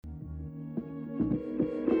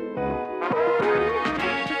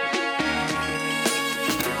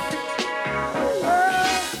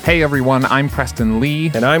Hey everyone, I'm Preston Lee.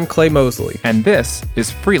 And I'm Clay Mosley. And this is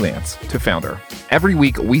Freelance to Founder. Every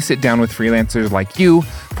week, we sit down with freelancers like you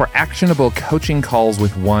for actionable coaching calls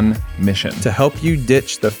with one mission. To help you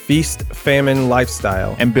ditch the feast-famine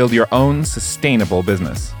lifestyle. And build your own sustainable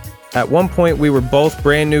business. At one point, we were both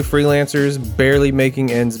brand new freelancers, barely making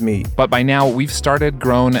ends meet. But by now, we've started,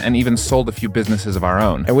 grown, and even sold a few businesses of our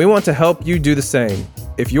own. And we want to help you do the same.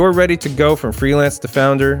 If you're ready to go from freelance to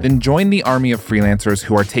founder, then join the army of freelancers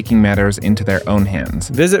who are taking matters into their own hands.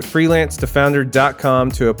 Visit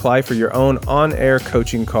freelancetofounder.com to apply for your own on-air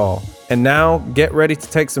coaching call. And now, get ready to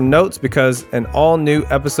take some notes because an all-new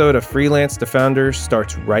episode of Freelance to Founder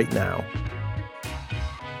starts right now.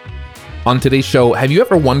 On today's show, have you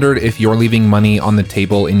ever wondered if you're leaving money on the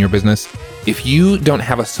table in your business? If you don't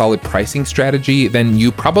have a solid pricing strategy, then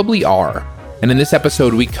you probably are. And in this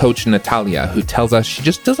episode, we coach Natalia, who tells us she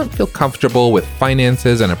just doesn't feel comfortable with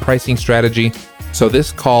finances and a pricing strategy. So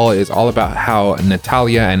this call is all about how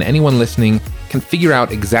Natalia and anyone listening can figure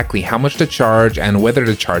out exactly how much to charge and whether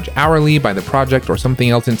to charge hourly by the project or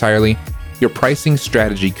something else entirely. Your pricing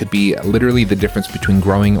strategy could be literally the difference between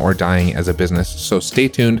growing or dying as a business. So stay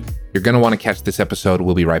tuned. You're going to want to catch this episode.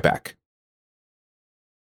 We'll be right back.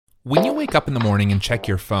 When you wake up in the morning and check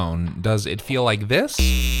your phone, does it feel like this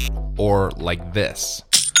or like this?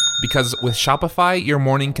 Because with Shopify, your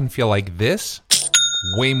morning can feel like this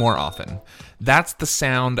way more often. That's the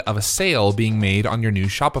sound of a sale being made on your new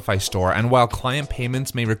Shopify store. And while client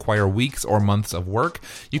payments may require weeks or months of work,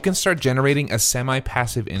 you can start generating a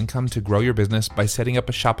semi-passive income to grow your business by setting up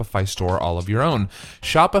a Shopify store all of your own.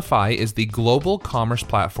 Shopify is the global commerce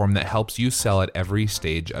platform that helps you sell at every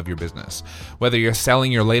stage of your business. Whether you're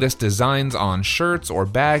selling your latest designs on shirts or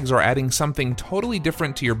bags or adding something totally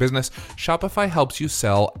different to your business, Shopify helps you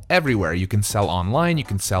sell everywhere. You can sell online, you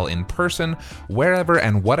can sell in person, wherever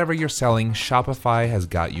and whatever you're selling, Shopify has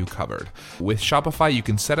got you covered. With Shopify, you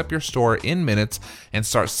can set up your store in minutes and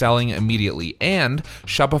start selling immediately. And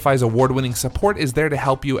Shopify's award-winning support is there to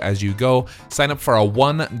help you as you go. Sign up for a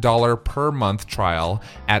 $1 per month trial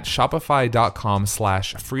at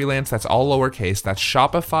shopify.com/freelance. That's all lowercase. That's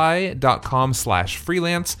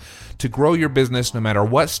shopify.com/freelance to grow your business no matter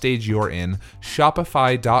what stage you're in.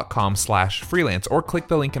 Shopify.com/freelance, or click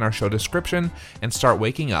the link in our show description and start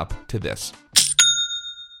waking up to this.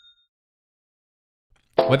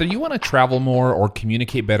 Whether you want to travel more or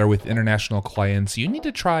communicate better with international clients, you need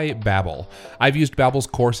to try Babbel. I've used Babbel's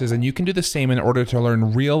courses, and you can do the same in order to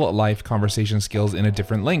learn real-life conversation skills in a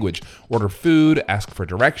different language. Order food, ask for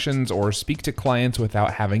directions, or speak to clients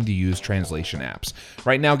without having to use translation apps.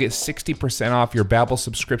 Right now, get 60% off your Babbel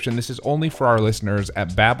subscription. This is only for our listeners at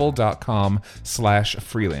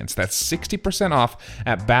babbel.com/freelance. That's 60% off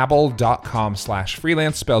at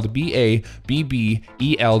babbel.com/freelance, spelled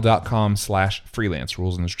BABBEL.com/freelance.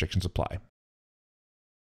 Rules and restrictions apply.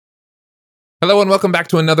 Hello and welcome back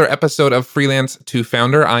to another episode of Freelance to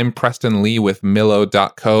Founder. I'm Preston Lee with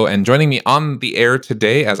Millo.co, and joining me on the air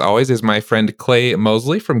today, as always, is my friend Clay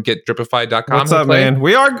Mosley from GetDripify.com. What's up, man?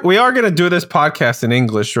 We are going to do this podcast in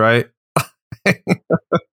English, right?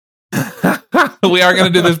 We are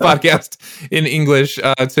going to do this podcast in English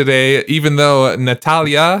today, even though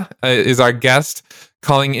Natalia is our guest,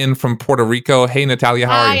 calling in from Puerto Rico. Hey, Natalia,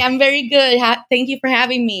 how are you? Hi, I'm very good. Thank you for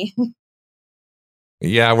having me.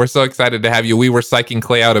 Yeah, we're so excited to have you. We were psyching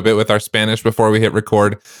Clay out a bit with our Spanish before we hit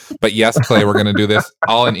record. But yes, Clay, we're going to do this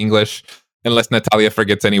all in English, unless Natalia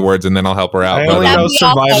forgets any words, and then I'll help her out. I only know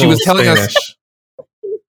survival. She was telling us.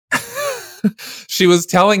 She was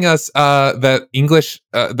telling us that English,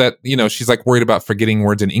 that, you know, she's like worried about forgetting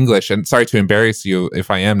words in English. And sorry to embarrass you if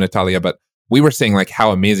I am, Natalia, but we were saying like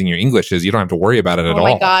how amazing your English is. You don't have to worry about it at all. Oh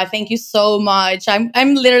my God, thank you so much.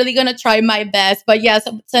 I'm literally gonna try my best. But yes,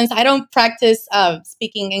 since I don't practice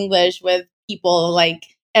speaking English with people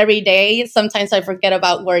like every day, sometimes I forget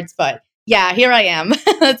about words. But yeah, here I am.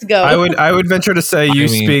 Let's go. I would venture to say you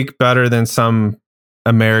speak better than some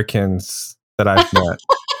Americans that I've met.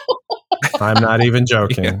 I'm not even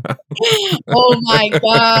joking. Yeah. Oh my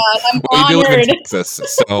God, I'm honored. We do live in Texas,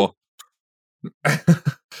 so.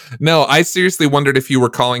 No, I seriously wondered if you were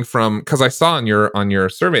calling from, because I saw on your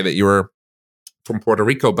survey that you were from Puerto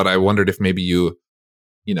Rico, but I wondered if maybe you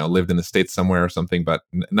lived in the States somewhere or something. But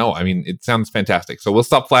no, I mean, it sounds fantastic. So we'll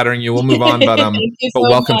stop flattering you. We'll move on. But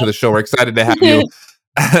welcome to the show. We're excited to have you.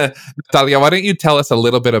 Natalia, why don't you tell us a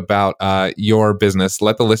little bit about your business?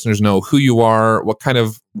 Let the listeners know who you are, what kind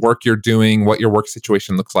of work you're doing, what your work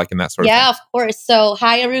situation looks like, and that sort of thing. Yeah, of course. So,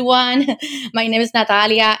 hi, everyone. My name is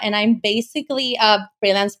Natalia, and I'm basically a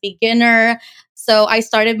freelance beginner. So I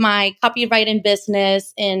started my copywriting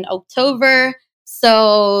business in October.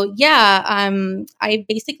 So yeah, I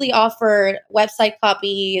basically offer website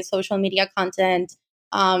copy, social media content,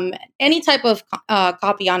 any type of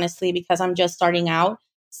copy, honestly, because I'm just starting out.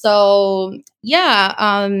 So yeah,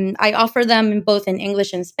 I offer them in both in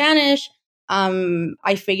English and Spanish.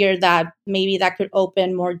 I figured that maybe that could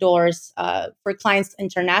open more doors for clients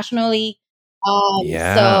internationally.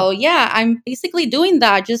 Yeah. So yeah, I'm basically doing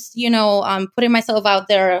that. Just putting myself out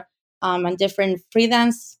there on different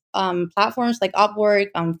freelance platforms like Upwork,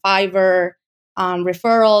 Fiverr,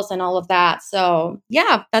 referrals, and all of that. So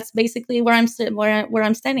yeah, that's basically where I'm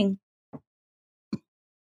standing.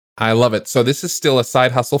 I love it. So this is still a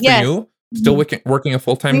side hustle for Yes. you, still working a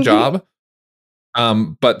full-time Mhm. job.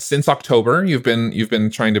 But since October, you've been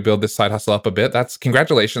trying to build this side hustle up a bit. That's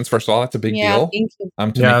congratulations. First of all, that's a big Yeah, deal. thank you. To Yeah,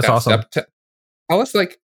 make that's that awesome. step.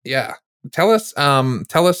 Tell us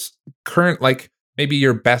tell us current, like maybe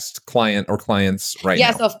your best client or clients right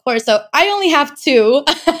Yes, now. of course. So I only have two,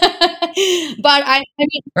 but I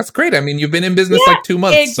mean, That's great. I mean, you've been in business yeah, like 2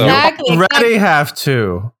 months, so exactly. Already have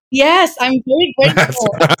to. Yes, I'm very that's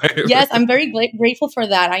grateful. right. Yes, I'm very grateful for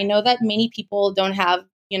that. I know that many people don't have,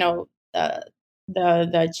 the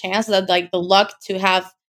chance, that like the luck to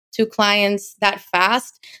have two clients that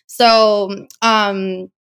fast. So,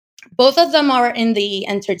 both of them are in the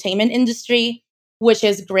entertainment industry, which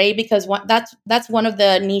is great because that's one of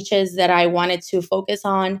the niches that I wanted to focus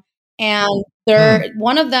on. And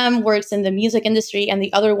one of them works in the music industry, and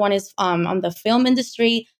the other one is on the film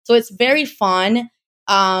industry. So it's very fun,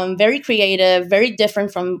 very creative, very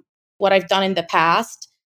different from what I've done in the past.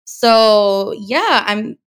 So yeah,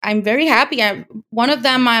 I'm very happy. One of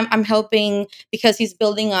them I'm helping because he's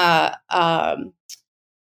building an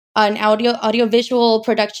audiovisual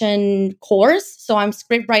production course. So I'm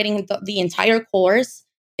script writing the entire course.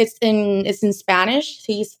 It's in Spanish.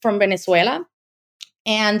 He's from Venezuela.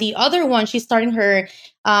 And the other one, she's starting her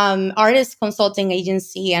artist consulting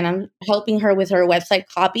agency, and I'm helping her with her website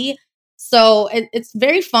copy. So it's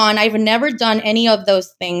very fun. I've never done any of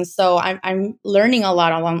those things, so I'm learning a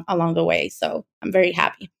lot along the way. So I'm very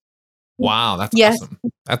happy. Wow, that's Yes. awesome.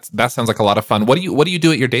 That sounds like a lot of fun. What do you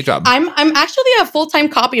do at your day job? I'm actually a full-time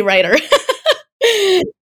copywriter.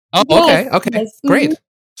 Oh, Yes, okay, yes. great.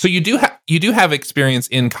 So you do have experience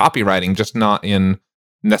in copywriting, just not in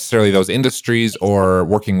necessarily those industries or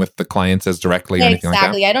working with the clients as directly or anything like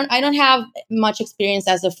that. Exactly. I don't have much experience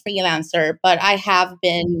as a freelancer, but I have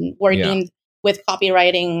been working with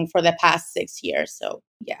copywriting for the past 6 years. So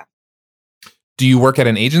yeah. Do you work at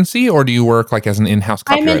an agency or do you work like as an in-house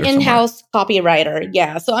copywriter I'm an somewhere? in-house copywriter.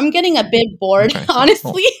 Yeah. So I'm getting a bit bored, Okay, cool.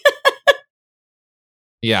 honestly.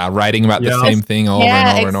 Yeah, writing about the Yeah. same thing over and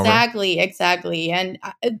over and over. Exactly. And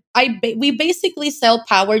we basically sell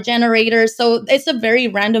power generators, so it's a very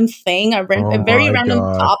random thing, a very my random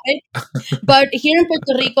God. topic. But here in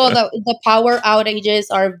Puerto Rico, the power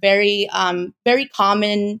outages are very very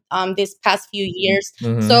common these past few years.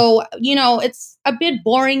 Mhm. So it's a bit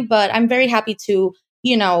boring, but I'm very happy to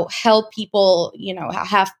help people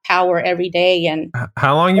have power every day. And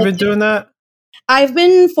How long you been doing that? I've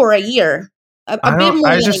been for a year. A bit more than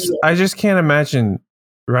a year. I just can't imagine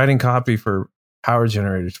writing copy for power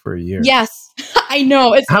generators for a year. Yes, I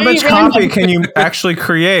know. It's How very much random. copy can you actually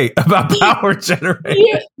create about power generators?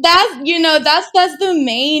 That's the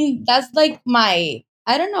main. That's like my.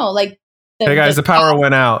 I don't know. Like Hey guys, the power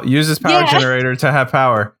went out. Use this power generator to have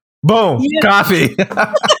power. Boom, copy.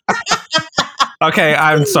 Okay,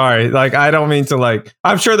 I'm sorry. Like, I don't mean to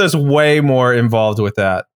I'm sure there's way more involved with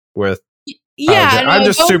that.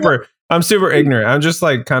 I'm super ignorant. I'm just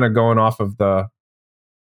kind of going off of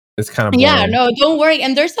it's kind of boring. Yeah, no, don't worry.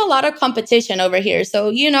 And there's a lot of competition over here.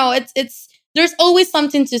 So, it's there's always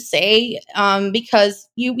something to say because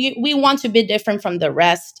we want to be different from the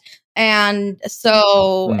rest. And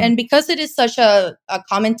so, and because it is such a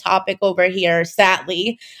common topic over here,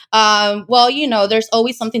 sadly, there's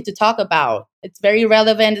always something to talk about. It's very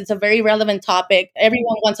relevant. It's a very relevant topic.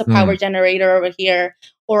 Everyone wants a power generator over here,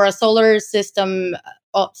 or a solar system,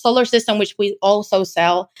 which we also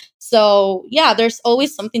sell. So yeah, there's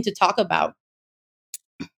always something to talk about.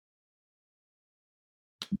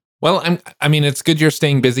 Well, I mean, it's good you're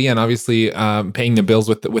staying busy and obviously paying the bills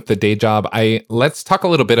with the day job. Let's talk a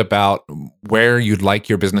little bit about where you'd like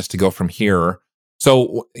your business to go from here.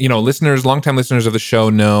 So, longtime listeners of the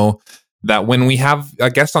show know that when we have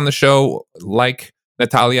a guest on the show, like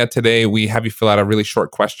Natalia today, we have you fill out a really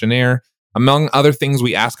short questionnaire. Among other things,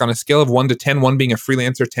 we ask on a scale of 1 to 10, 1 being a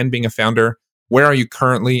freelancer, 10 being a founder, where are you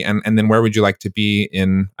currently? And then where would you like to be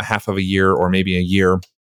in a half of a year or maybe a year?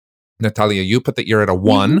 Natalia, you put that you're at a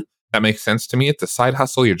 1. That makes sense to me. It's a side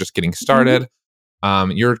hustle. You're just getting started.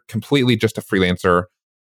 You're completely just a freelancer.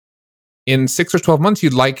 In 6 or 12 months,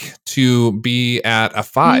 you'd like to be at a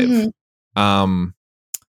 5.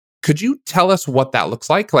 Could you tell us what that looks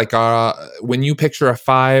like? Like when you picture a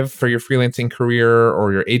 5 for your freelancing career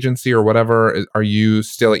or your agency or whatever, are you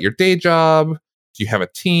still at your day job? Do you have a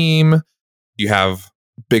team? Do you have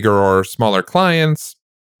bigger or smaller clients?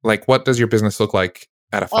 Like, what does your business look like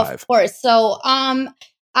at a 5? Of course. So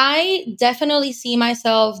I definitely see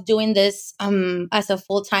myself doing this as a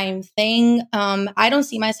full-time thing. I don't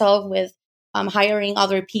see myself with hiring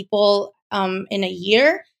other people in a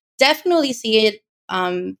year. Definitely see it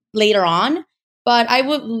later on, but I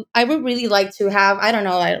would really like to have, I don't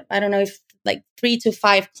know if like 3 to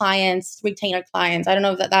 5 clients, retainer clients. I don't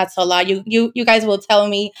know if that's a lot. You guys will tell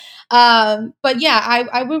me. But yeah,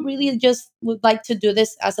 I would really just would like to do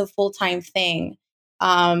this as a full-time thing.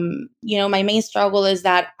 My main struggle is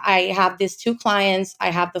that I have these 2 clients, I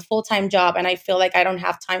have the full-time job, and I feel like I don't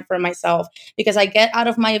have time for myself because I get out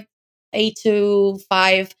of my 8 to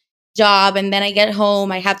 5 job and then I get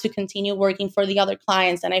home, I have to continue working for the other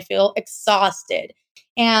clients and I feel exhausted.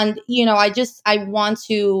 And, I want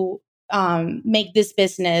to make this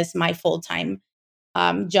business my full-time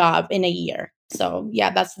job in a year. So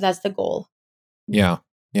yeah, that's the goal. Yeah.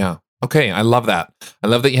 Okay, I love that. I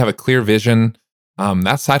love that you have a clear vision.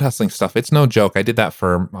 That side hustling stuff, it's no joke. I did that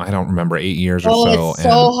for, I don't remember, 8 years or so. It's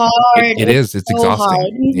so hard. It's so exhausting.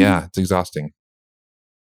 Hard. Yeah, it's exhausting.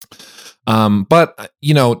 But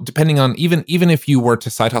depending on even if you were to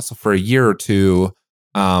side hustle for a year or two,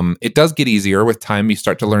 it does get easier with time. You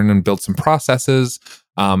start to learn and build some processes.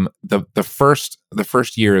 The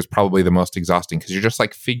first year is probably the most exhausting because you're just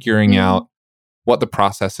like figuring out what the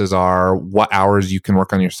processes are, what hours you can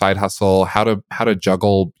work on your side hustle, how to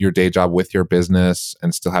juggle your day job with your business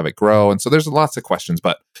and still have it grow. And so there's lots of questions,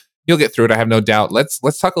 but you'll get through it. I have no doubt. Let's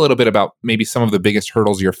talk a little bit about maybe some of the biggest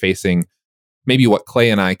hurdles you're facing. Maybe what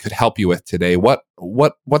Clay and I could help you with today.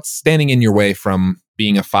 What's standing in your way from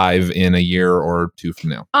being a 5 in a year or 2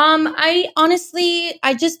 from now? I honestly,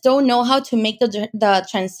 I just don't know how to make the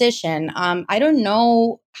transition. I don't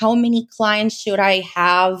know how many clients should I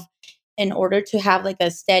have in order to have like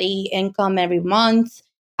a steady income every month.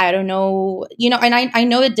 I don't know, and I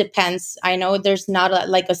know it depends. I know there's not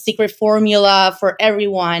a secret formula for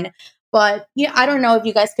everyone. But I don't know if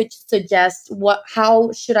you guys could suggest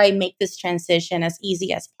how should I make this transition as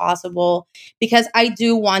easy as possible, because I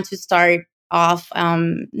do want to start off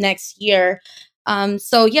next year.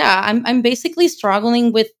 So yeah, I'm basically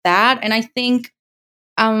struggling with that, and I think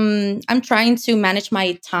I'm trying to manage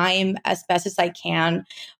my time as best as I can.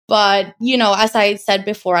 But as I said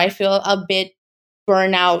before, I feel a bit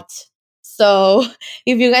burnout. So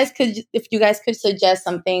if you guys could suggest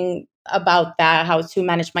something about that, how to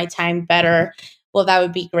manage my time better, well, that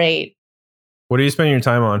would be great. What do you spend your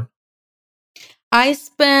time on? I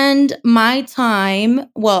spend my time,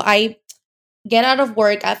 I get out of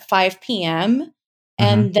work at 5 p.m.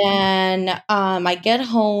 and then I get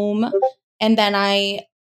home and then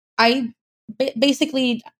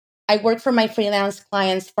basically I work for my freelance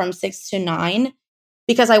clients from 6 to 9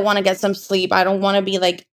 because I want to get some sleep. I don't want to be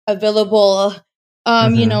like available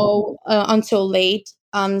until late.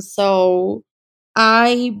 So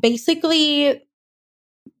I basically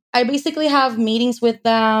have meetings with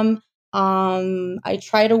them. I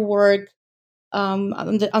try to work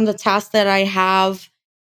on the task that I have.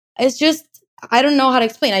 It's just, I don't know how to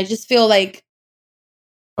explain. I just feel like.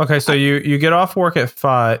 Okay, so you get off work at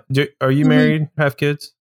 5. Are you married? Have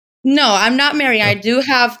kids? No, I'm not married. I do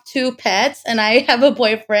have 2 pets, and I have a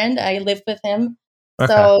boyfriend. I live with him.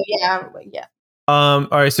 Okay. So yeah. All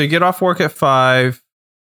right. So you get off work at 5.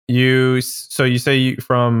 You say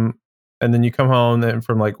and then you come home and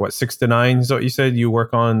from 6 to 9 is what you said. You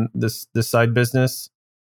work on this side business.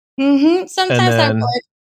 Sometimes I work.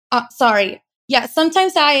 Sorry. Yeah.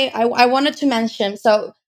 Sometimes I wanted to mention.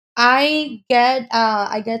 So I get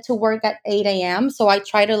to work at 8 a.m. So I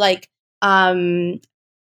try to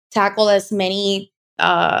tackle as many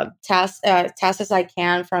tasks as I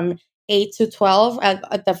can from 8 to 12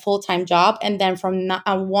 at the full-time job, and then from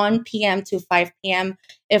 1 p.m. to 5 p.m.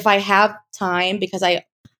 if I have time, because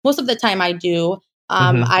most of the time I do.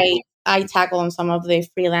 I tackle on some of the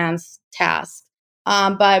freelance tasks,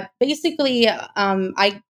 but basically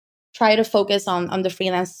I try to focus on the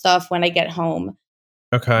freelance stuff when I get home.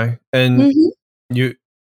 Okay. And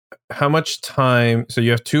how much time? So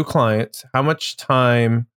you have 2 clients. How much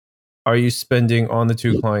time are you spending on the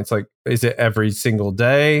 2 clients? Like, is it every single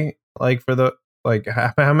day? Like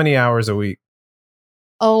how many hours a week?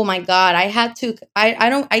 Oh my God. I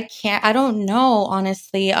don't know,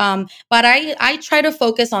 honestly. But I try to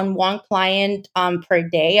focus on one client per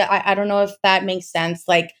day. I don't know if that makes sense.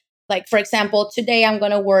 Like for example, today I'm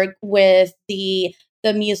gonna work with the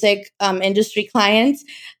music industry clients,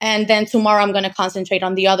 and then tomorrow I'm gonna concentrate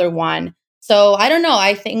on the other one. So I don't know.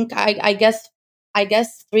 I think I guess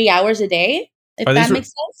 3 hours a day, if Are these that re- makes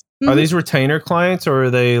sense. are Mhm. these retainer clients or are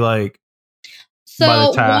they like by the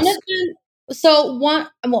So one of task? them, so one,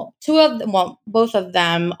 well, two of them, well, both of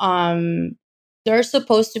them, they're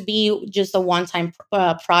supposed to be just a one-time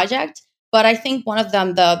project. But I think one of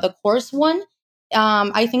them, the course one,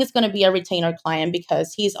 I think it's going to be a retainer client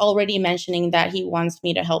because he's already mentioning that he wants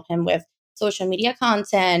me to help him with social media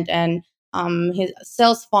content and his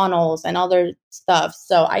sales funnels and other stuff.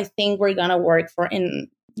 So I think we're gonna work for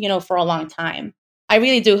a long time. I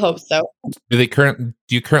really do hope so. Do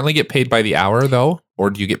you currently get paid by the hour though, or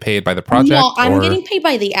do you get paid by the No, project? I'm Or getting paid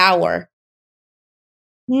by the hour.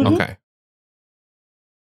 Mhm. okay,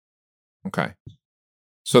 okay.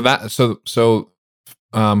 So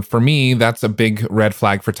for me, that's a big red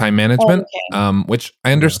flag for time management. Okay. Which I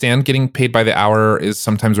Yeah. understand getting paid by the hour is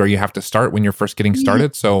sometimes where you have to start when you're first getting Mhm.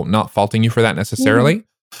 started. So not faulting you for that Mhm. necessarily.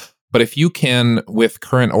 But if you can, with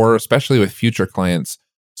current or especially with future clients,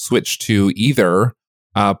 switch to either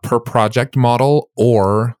a per project model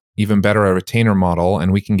or even better, a retainer model,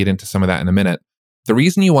 and we can get into some of that in a minute. The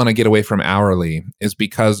reason you want to get away from hourly is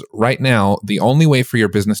because right now, the only way for your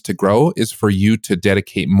business to grow is for you to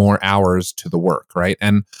dedicate more hours to the work, right?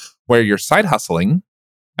 And where you're side hustling,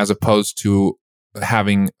 as opposed to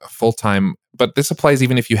having full time, but this applies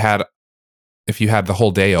even if you had the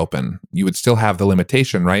whole day open, you would still have the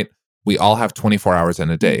limitation, right? We all have 24 hours in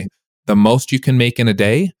a day. The most you can make in a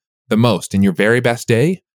day, the most in your very best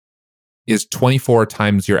day is 24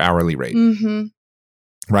 times your hourly rate, Mhm.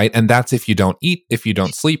 right? And that's if you don't eat, if you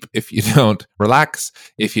don't sleep, if you don't relax,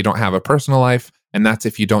 if you don't have a personal life. And that's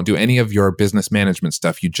if you don't do any of your business management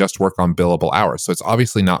stuff. You just work on billable hours. So it's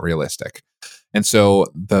obviously not realistic. And so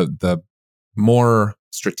the more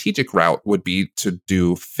strategic route would be to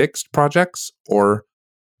do fixed projects or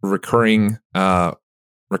recurring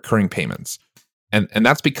recurring payments. And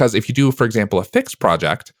that's because if you do, for example, a fixed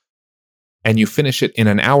project and you finish it in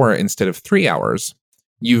an hour instead of 3 hours,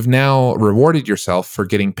 you've now rewarded yourself for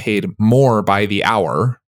getting paid more by the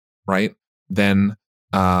hour, right? Then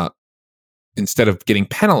instead of getting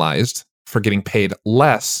penalized for getting paid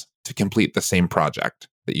less to complete the same project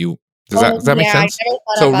that you does Oh, that make yeah, I sense? never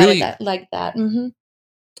thought So about it really, that like that. Mhm.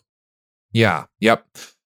 yeah, yep.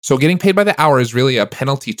 So getting paid by the hour is really a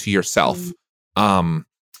penalty to Mm. yourself. Um,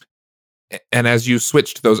 and as you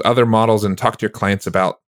switch to those other models and talk to your clients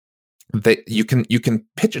about that, you can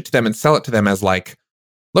pitch it to them and sell it to them as like,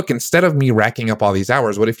 look, instead of me racking up all these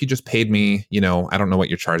hours, what if you just paid me, I don't know what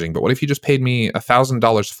you're charging, but what if you just paid me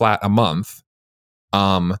 $1,000 flat a month?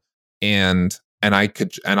 Um, and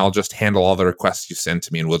I'll just handle all the requests you send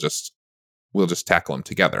to me, and we'll just tackle them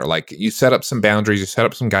together. Like, you set up some boundaries, you set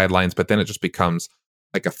up some guidelines, but then it just becomes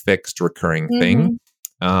like a fixed recurring thing.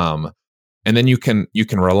 Mhm. Um, and then you can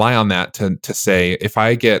rely on that to say, if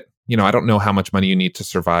I get, I don't know how much money you need to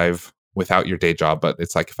survive without your day job, but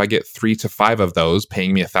it's like, if I get 3 to 5 of those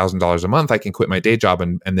paying me $1,000 a month, I can quit my day job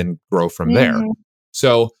and then grow from there. Mhm.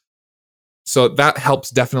 So that helps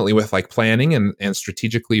definitely with like planning and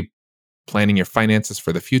strategically planning your finances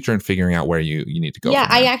for the future and figuring out where you need to go Yeah,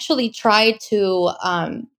 from I there. actually tried to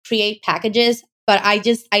create packages, but I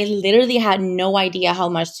literally had no idea how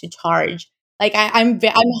much to charge. Like I'm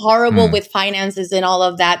horrible Mm. with finances and all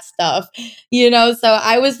of that stuff, you know. So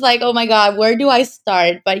I was like, oh my god, where do I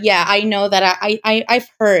start? But yeah, I know that I've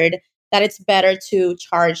heard that it's better to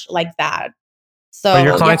charge like that. Are your So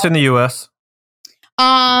yeah, clients in the US?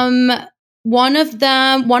 um, one of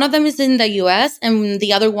them is in the U.S. and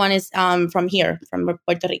the other one is from here, from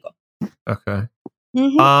Puerto Rico. Okay.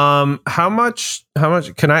 Hmm. How much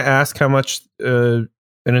can I ask how much and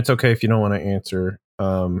it's okay if you don't want to answer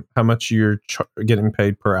how much you're getting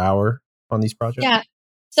paid per hour on these projects? Yeah.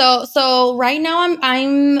 So right now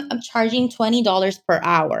I'm charging $20 per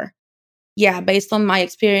hour. Yeah, based on my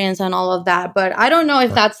experience and all of that. But I don't know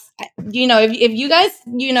if that's if you guys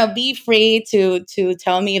be free to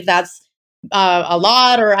tell me if that's a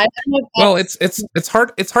lot, or I don't know if Well, that's it's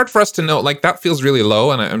hard for us to know. Like, that feels really low,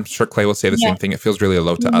 and I'm sure Clay will say the yeah. same thing. It feels really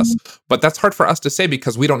low to us, Mhm. but that's hard for us to say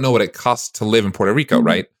because we don't know what it costs to live in Puerto Rico, Mhm.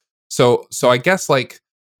 right? So I guess, like,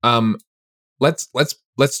 um, let's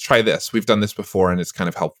try this. We've done this before, and it's kind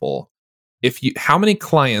of helpful. How many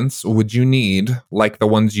clients would you need, like the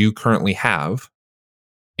ones you currently have,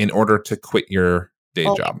 in order to quit your day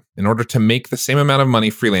Okay. job in order to make the same amount of money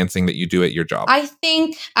freelancing that you do at your job? I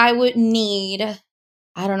think I would need,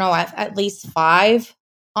 I don't know, at least 5,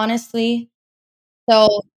 honestly.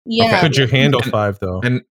 So yeah, Could you handle 5 though?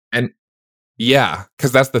 And yeah,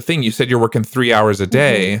 because that's the thing. You said you're working 3 hours a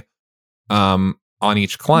day on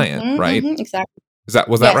each client, right? Exactly.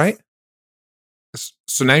 Was that right?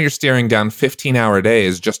 So now you're staring down 15-hour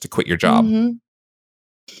days just to quit your job. Mm-hmm.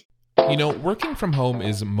 You know, working from home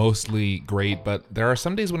is mostly great, but there are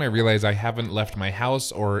some days when I realize I haven't left my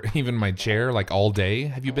house or even my chair like all day.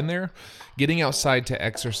 Have you been there? Getting outside to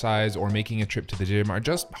exercise or making a trip to the gym are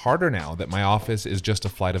just harder now that my office is just a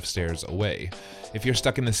flight of stairs away. If you're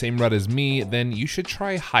stuck in the same rut as me, then you should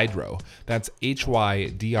try Hydrow. That's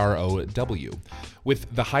HYDROW.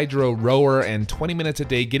 With the Hydrow rower and 20 minutes a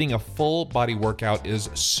day, getting a full body workout is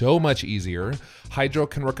so much easier. Hydrow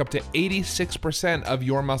can work up to 86% of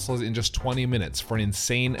your muscles in just 20 minutes for an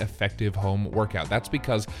insane effective home workout. That's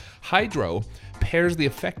because Hydrow pairs the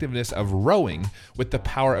effectiveness of rowing with the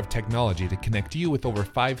power of technology to connect you with over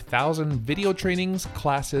 5,000 video trainings,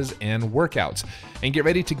 classes, and workouts. And get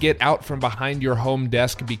ready to get out from behind your home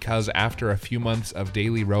desk, because after a few months of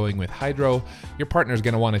daily rowing with Hydrow, your partner's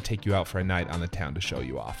going to want to take you out for a night on the town to show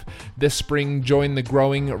you off. This spring, join the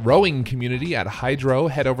growing rowing community at Hydrow.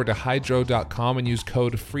 Head over to hydrow.com and use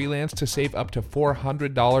code FREELANCE to save up to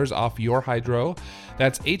 $400 off your Hydrow.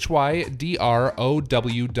 That's HYDROW.com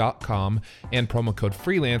and promo code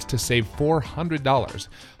FREELANCE to save $400.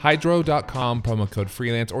 Hydrow.com, promo code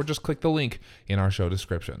FREELANCE, or just click the link in our show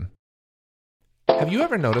description. Have you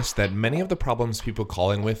ever noticed that many of the problems people call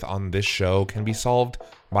in with on this show can be solved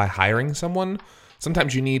by hiring someone?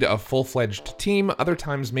 Sometimes you need a full-fledged team, other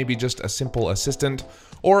times maybe just a simple assistant,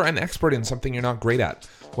 or an expert in something you're not great at.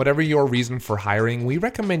 Whatever your reason for hiring, we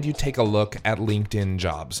recommend you take a look at LinkedIn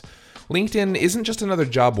Jobs. LinkedIn isn't just another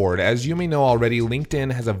job board. As you may know already,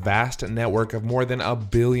 LinkedIn has a vast network of more than 1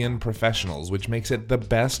 billion professionals, which makes it the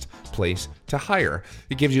best place to hire.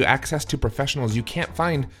 It gives you access to professionals you can't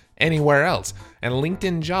find anywhere else. And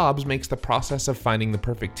LinkedIn Jobs makes the process of finding the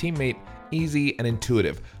perfect teammate easy and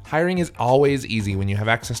intuitive. Hiring is always easy when you have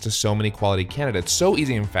access to so many quality candidates. So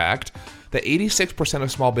easy, in fact, that 86%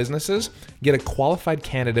 of small businesses get a qualified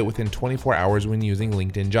candidate within 24 hours when using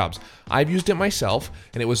LinkedIn Jobs. I've used it myself,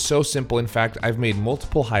 and it was so simple. In fact, I've made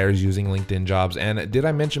multiple hires using LinkedIn Jobs. And did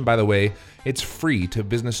I mention, by the way, it's free to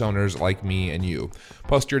business owners like me and you.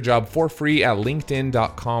 Post your job for free at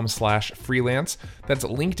linkedin.com/freelance. That's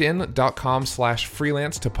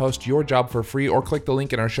linkedin.com/freelance to post your job for free, or click the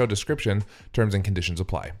link in our show description. Terms and conditions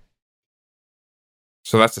apply.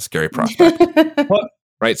 So that's a scary prospect. What?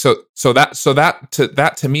 Right. So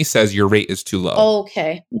that to me says your rate is too low.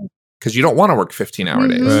 Okay. Because you don't want to work 15-hour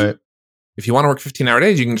days. Right. If you want to work 15-hour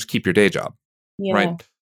days, you can just keep your day job. Yeah. Right.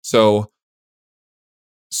 So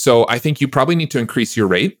I think you probably need to increase your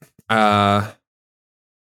rate. Obviously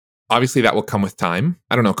that will come with time.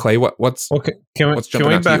 I don't know, Clay, what's Okay. Can we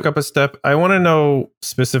back up a step? I want to know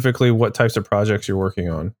specifically what types of projects you're working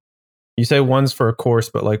on. You say one's for a course,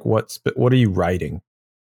 but like what are you writing?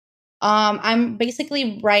 I'm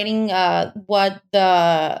basically writing what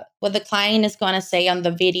the client is going to say on the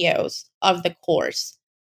videos of the course.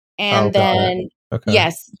 And then okay.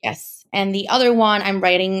 yes. And the other one I'm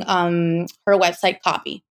writing her website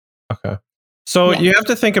copy. Okay. So you have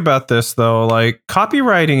to think about this though, like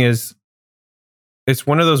copywriting it's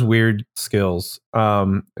one of those weird skills.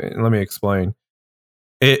 Let me explain.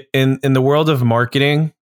 It in the world of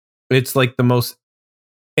marketing, it's like the most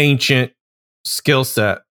ancient skill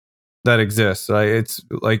set that exists. It's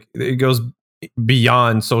like it goes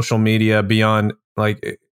beyond social media, beyond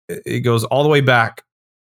like it goes all the way back.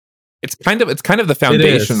 It's kind of the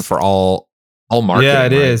foundation for all marketing. Yeah,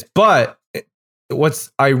 it is. But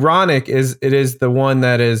what's ironic is it is the one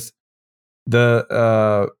that is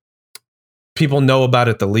the people know about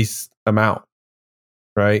it the least amount,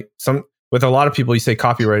 right? With a lot of people, you say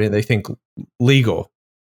copywriting, they think legal.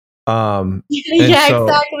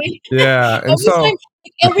 Exactly. Yeah, and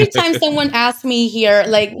every time someone asks me here,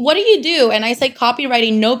 like, what do you do? And I say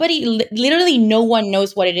copywriting, literally no one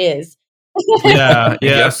knows what it is.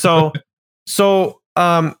 Yeah. So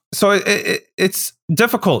it's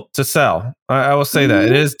difficult to sell. I will say that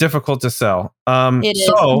it is difficult to sell.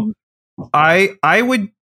 So I would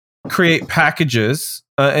create packages,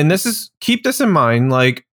 and keep this in mind.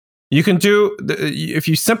 Like you can do if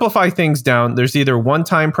you simplify things down. There's either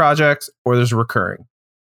one-time projects or there's recurring.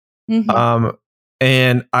 Mm-hmm.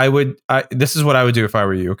 And this is what I would do if I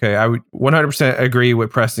were you. Okay, I would 100% agree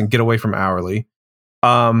with Preston. Get away from hourly.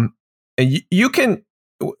 And you can.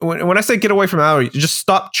 When I say get away from hourly, just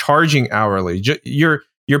stop charging hourly. Your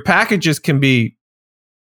packages can be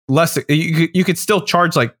less. You could still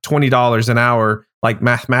charge like $20 an hour, like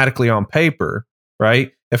mathematically on paper,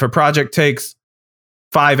 right? If a project takes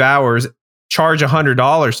 5 hours, charge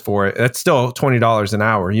 $100 for it. That's still $20 an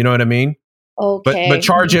hour. You know what I mean? Okay. But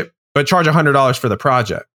charge $100 for the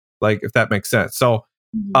project, like if that makes sense. So,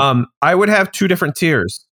 I would have two different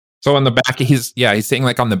tiers. So on the back, he's saying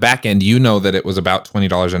like on the back end, you know that it was about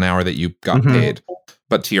 $20 an hour that you got paid.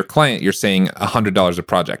 But to your client, you're saying $100 a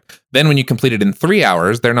project. Then when you complete it in 3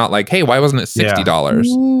 hours, they're not like, hey, why wasn't it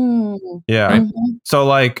 $60? Yeah. Right? So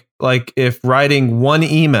like if writing one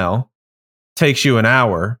email takes you an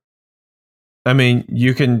hour, I mean,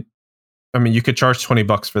 you could charge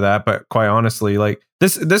 $20 for that. But quite honestly, like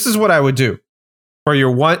this is what I would do. For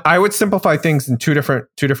your I would simplify things in two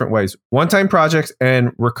different ways: one-time projects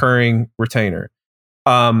and recurring retainer.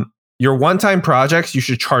 Your one-time projects, you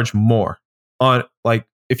should charge more on. Like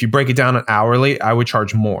if you break it down an hourly, I would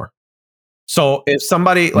charge more. So if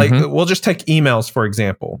somebody we'll just take emails for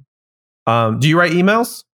example. Do you write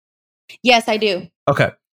emails? Yes, I do.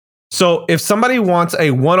 Okay, so if somebody wants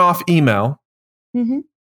a one-off email,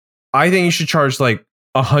 I think you should charge like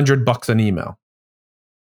 $100 an email,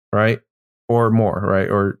 right? Or more, right?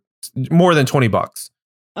 Or more than $20.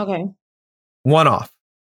 Okay. One off.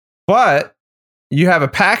 But you have a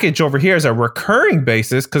package over here as a recurring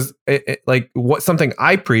basis because like what something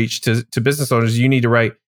I preach to business owners, you need to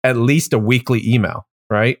write at least a weekly email,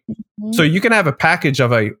 right? So you can have a package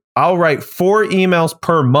of I'll write 4 emails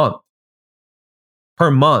per month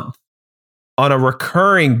on a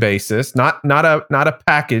recurring basis, not a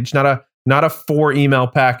package, not a 4 email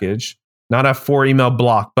package. Not a 4 email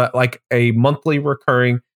block, but like a monthly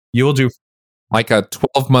recurring. You'll do like a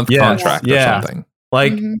 12-month contract or something.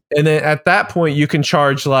 Like, and then at that point, you can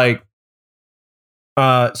charge like,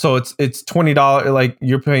 so it's $20. Like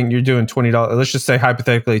you're doing $20. Let's just say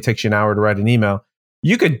hypothetically, it takes you an hour to write an email.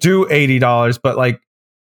 You could do $80, but like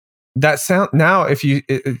that sounds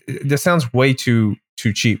way too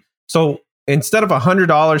cheap. So instead of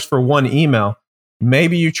 $100 for one email,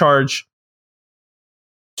 maybe you charge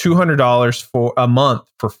 $200 for a month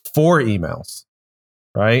for 4 emails,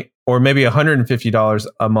 right? Or maybe $150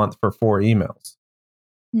 a month for 4 emails.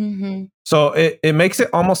 So it makes it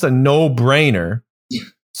almost a no-brainer.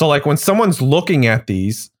 So like when someone's looking at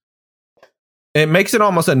these, it makes it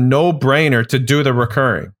almost a no-brainer to do the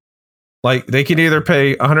recurring. Like they could either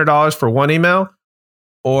pay $100 for 1 email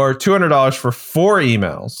or $200 for 4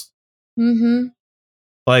 emails.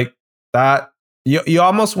 Like that, you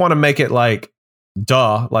almost want to make it like,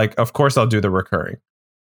 duh, like of course I'll do the recurring.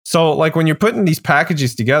 So like when you're putting these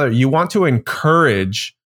packages together, you want to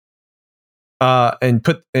encourage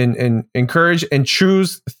and encourage and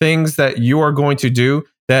choose things that you are going to do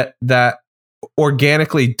that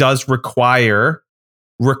organically does require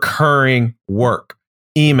recurring work.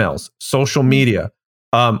 Emails, social media,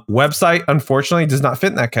 website unfortunately does not fit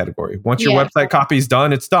in that category. Once your website copy is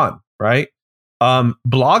done, it's done, right?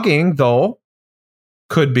 Blogging though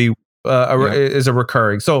could be is a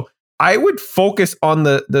recurring. So I would focus on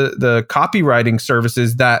the copywriting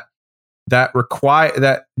services that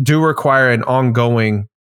do require an ongoing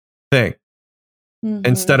thing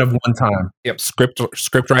instead of one time. Yep,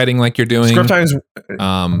 script writing like you're doing. Script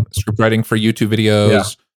writing for YouTube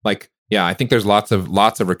videos. I think there's lots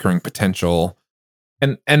of recurring potential.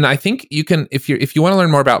 And I think you can if you want to learn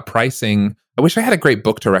more about pricing. I wish I had a great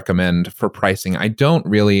book to recommend for pricing. I don't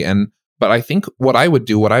really, but I think what I would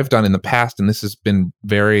do, what I've done in the past, and this has been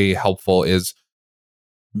very helpful, is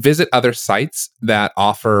visit other sites that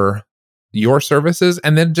offer your services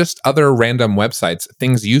and then just other random websites,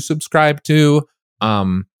 things you subscribe to,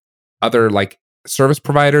 other like service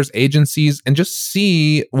providers, agencies, and just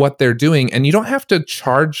see what they're doing. And you don't have to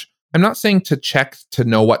charge. I'm not saying to check to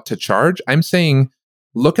know what to charge. I'm saying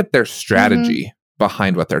look at their strategy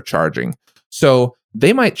behind what they're charging. So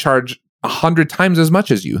they might charge 100 times as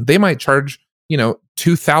much as you. They might charge,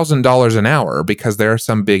 $2,000 an hour because they're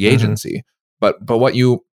some big agency. But what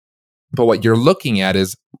you're looking at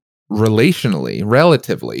is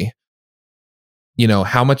relatively,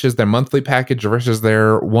 how much is their monthly package versus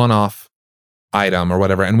their one-off item or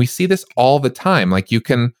whatever. And we see this all the time. Like you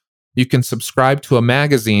can subscribe to a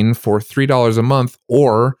magazine for $3 a month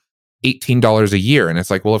or $18 a year. And it's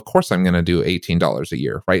like, well, of course I'm going to do $18 a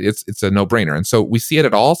year, right? It's a no-brainer. And so we see it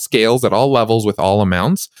at all scales, at all levels, with all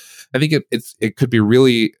amounts. I think it could be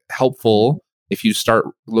really helpful if you start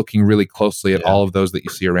looking really closely at all of those that you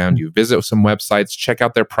see around you. Visit some websites, check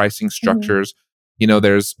out their pricing structures.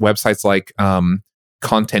 There's websites like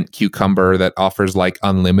Content Cucumber that offers like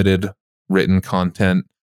unlimited written content.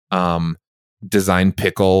 Design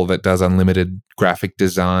Pickle that does unlimited graphic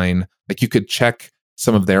design. Like you could check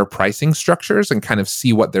some of their pricing structures and kind of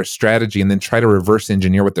see what their strategy, and then try to reverse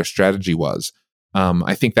engineer what their strategy was.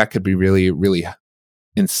 I think that could be really, really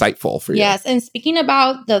insightful for you. Yes. And speaking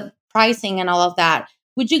about the pricing and all of that,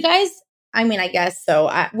 would you guys, I mean, I guess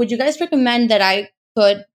so, would you guys recommend that I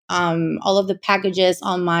put all of the packages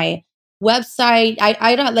on my website?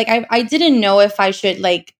 I don't like, I didn't know if I should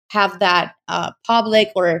like have that public,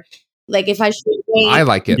 or like if I should wait. I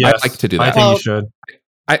like it. Yes, I like to do that. I think you should.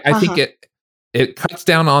 I think it cuts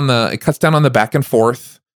down on the back and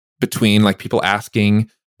forth between like people asking.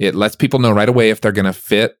 It lets people know right away if they're going to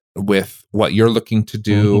fit with what you're looking to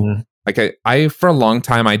do. Mhm. Like I for a long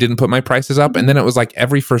time I didn't put my prices up, and then it was like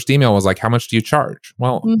every first email was like, how much do you charge?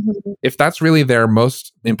 Well, if that's really their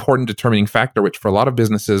most important determining factor, which for a lot of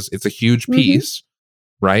businesses it's a huge piece,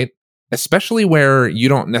 right? Especially where you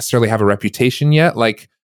don't necessarily have a reputation yet. Like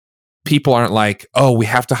people aren't like, oh, we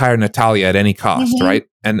have to hire Natalia at any cost, right?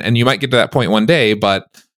 And you might get to that point one day, but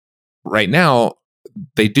right now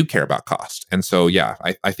they do care about cost. And so, yeah,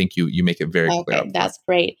 I think you make it very clear. Okay, that's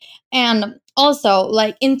great. And also,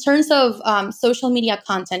 like in terms of social media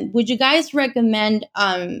content, would you guys recommend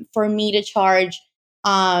for me to charge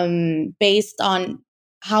based on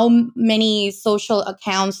how many social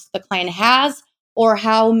accounts the client has, or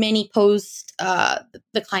how many posts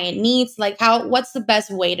the client needs? Like what's the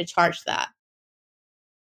best way to charge that?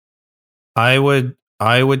 I would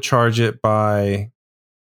charge it by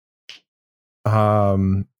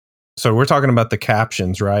so we're talking about the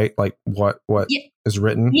captions, right? Like what is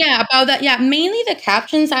written? Yeah, about that. Yeah, mainly the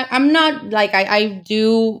captions. I'm not like I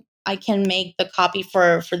can make the copy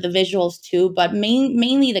for the visuals too, but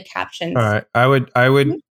mainly the captions. All right. I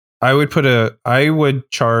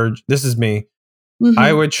would charge, this is me. Mm-hmm.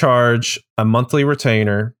 I would charge a monthly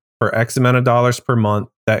retainer for X amount of dollars per month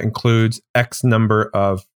that includes X number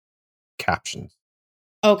of captions.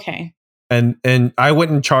 Okay. And I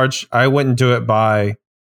wouldn't do it by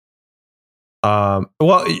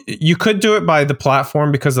well, you could do it by the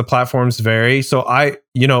platform because the platforms vary. So I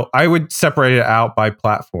would separate it out by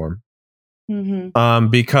platform.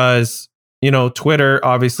 Because Twitter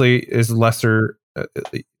obviously is lesser,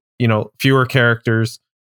 fewer characters.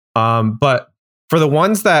 But for the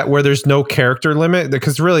ones where there's no character limit,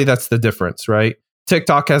 because really that's the difference, right?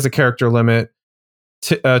 TikTok has a character limit.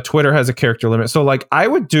 Twitter has a character limit. So like I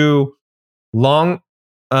would do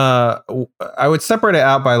I would separate it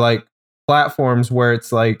out by like platforms where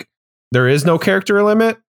it's like there is no character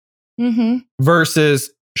limit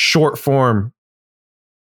versus short form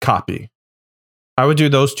copy. I would do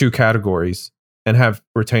those two categories and have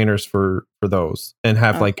retainers for those, and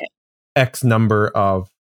have like X number of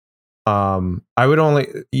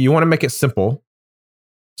you want to make it simple.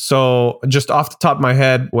 So just off the top of my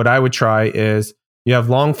head, what I would try is you have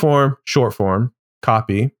long form, short form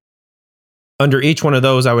copy. Under each one of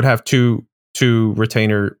those, I would have two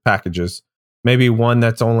retainer packages. Maybe one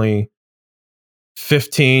that's only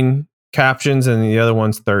 15 captions and the other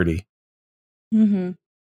one's 30. That's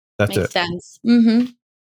Makes it. sense.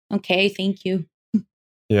 Okay, thank you.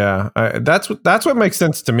 Yeah, that's what makes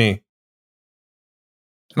sense to me.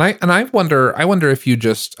 And I wonder if you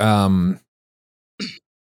just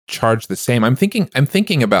charge the same. I'm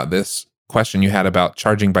thinking about this question you had about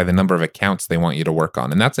charging by the number of accounts they want you to work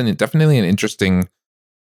on, and that's definitely an interesting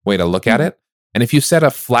way to look at it. And if you set a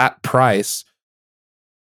flat price,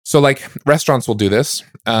 so like restaurants will do this,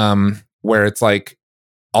 where it's like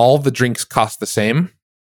all the drinks cost the same,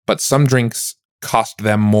 but some drinks cost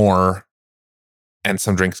them more and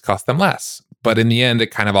some drinks cost them less. But in the end,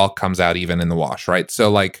 it kind of all comes out even in the wash, right? So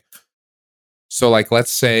like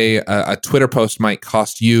let's say a Twitter post might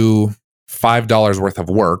cost you $5 worth of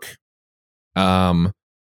work, but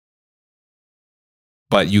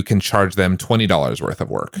you can charge them $20 worth of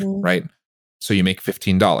work, right? So you make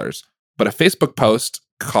 $15. But a Facebook post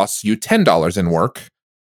costs you $10 in work,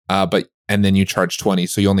 and then you charge 20,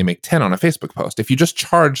 so you only make 10 on a Facebook post. If you just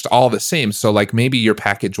charged all the same, so like maybe your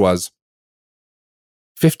package was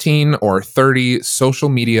 15 or 30 social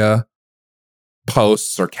media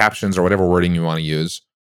posts or captions or whatever wording you want to use,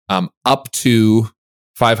 up to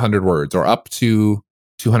 500 words or up to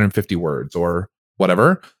 250 words or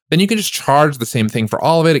whatever, then you can just charge the same thing for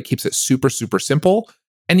all of it. It keeps it super, super simple.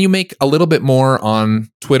 And you make a little bit more on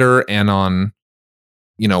Twitter and on,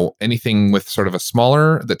 anything with sort of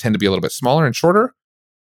that tend to be a little bit smaller and shorter,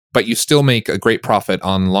 but you still make a great profit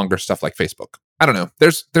on longer stuff like Facebook. I don't know.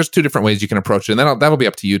 There's two different ways you can approach it, and that'll be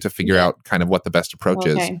up to you to figure out kind of what the best approach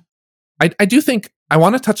is. I do think I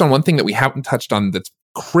want to touch on one thing that we haven't touched on that's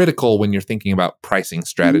critical when you're thinking about pricing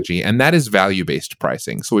strategy, and that is value-based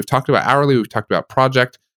pricing. So we've talked about hourly, we've talked about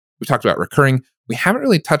project, we've talked about recurring. we haven't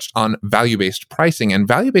really touched on value-based pricing. And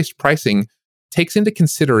value-based pricing takes into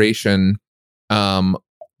consideration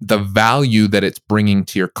the value that it's bringing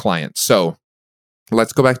to your client. So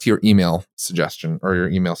let's go back to your email suggestion or your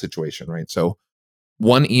email situation, right? So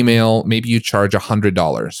one email, maybe you charge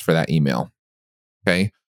 $100 for that email.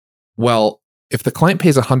 Okay. Well, if the client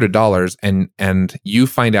pays $100 and you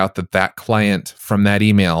find out that that client from that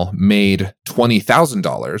email made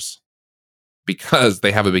 $20,000 because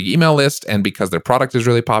they have a big email list and because their product is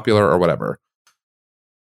really popular or whatever,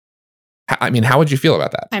 I mean, how would you feel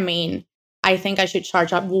about that? I mean, I think I should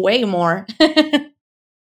charge up way more.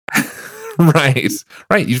 Right.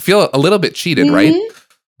 You feel a little bit cheated, right?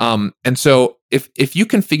 And so if you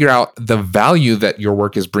can figure out the value that your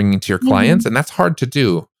work is bringing to your clients, and that's hard to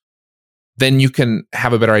do, then you can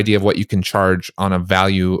have a better idea of what you can charge on a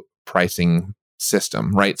value pricing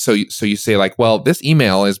system, right? So you say like, well, this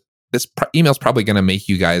email is probably going to make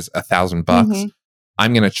you guys $1,000.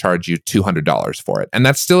 I'm going to charge you $200 for it, and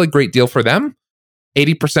that's still a great deal for them.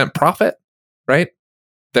 80% profit, right?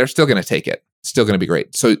 They're still going to take it. Still going to be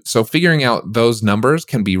great. So figuring out those numbers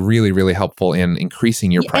can be really, really helpful in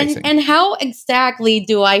increasing your pricing. And how exactly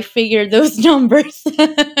do I figure those numbers? That's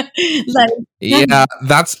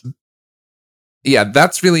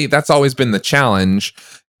always been the challenge.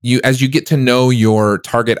 As you get to know your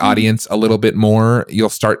target audience a little bit more, you'll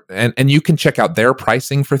start, and you can check out their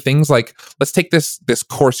pricing for things like, let's take this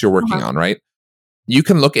course you're working on, right? You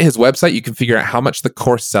can look at his website, you can figure out how much the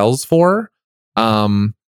course sells for.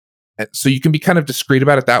 So you can be kind of discreet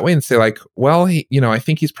about it that way and say like, well, I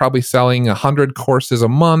think he's probably selling 100 courses a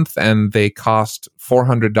month and they cost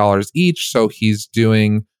 $400 each. So he's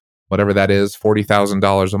doing whatever that is,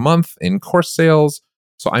 $40,000 a month in course sales.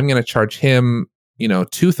 So I'm going to charge him,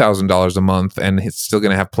 $2,000 a month, and he's still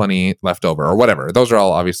going to have plenty left over or whatever. Those are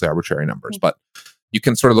all obviously arbitrary numbers, but you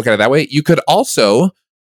can sort of look at it that way. You could also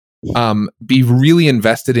be really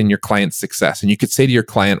invested in your client's success. And you could say to your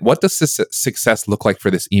client, what does success look like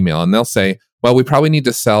for this email? And they'll say, well, we probably need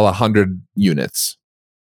to sell 100 units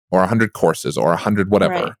or 100 courses or 100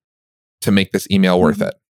 whatever to make this email worth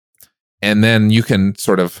it. And then you can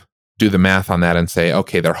sort of do the math on that and say,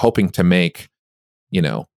 okay, they're hoping to make,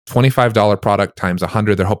 $25 product times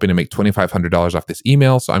 100. They're hoping to make $2,500 off this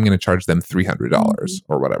email. So I'm going to charge them $300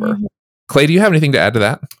 or whatever. Clay, do you have anything to add to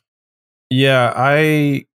that? Yeah,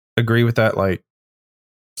 I agree with that like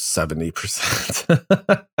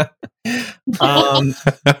 70%.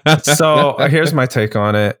 So here's my take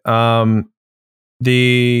on it. I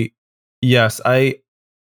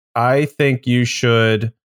think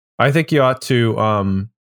you ought to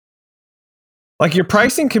like your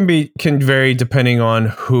pricing can vary depending on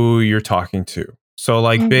who you're talking to. So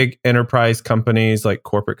like big enterprise companies, like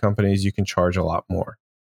corporate companies, you can charge a lot more.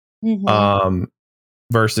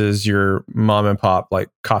 Versus your mom and pop like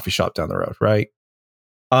coffee shop down the road, right?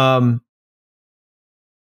 So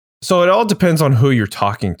it all depends on who you're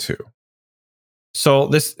talking to. So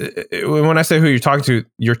when I say who you're talking to,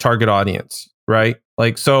 your target audience, right?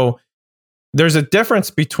 Like, so there's a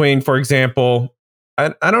difference between, for example,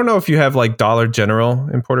 I don't know if you have like Dollar General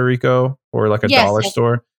in Puerto Rico or like a dollar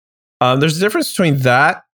store. There's a difference between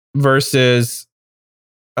that versus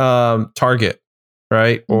Target,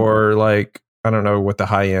 right? Or like, I don't know what the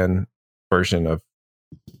high end version of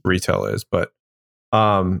retail is, but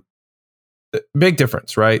big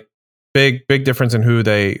difference, right? Big difference in who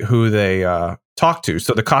they talk to.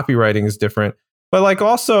 So the copywriting is different, but like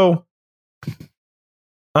also,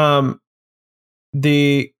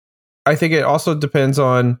 I think it also depends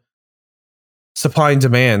on supply and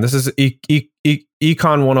demand. This is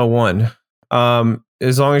Econ 101.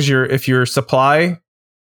 As long as if your supply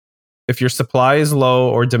is low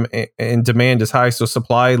or and demand is high, so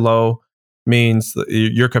supply low means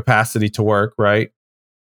your capacity to work, right?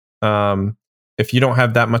 If you don't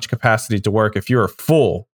have that much capacity to work, if you're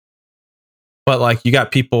full, but like you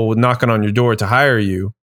got people knocking on your door to hire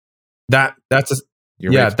you, that's a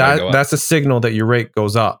signal that your rate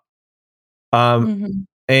goes up. And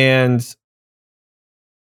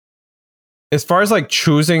as far as like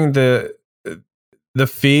choosing the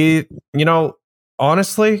fee,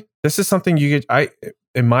 honestly, this is something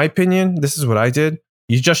in my opinion, this is what I did.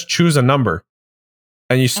 You just choose a number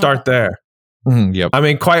and you start there. Yep. I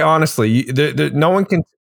mean, quite honestly, no one can.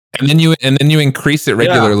 And then you increase it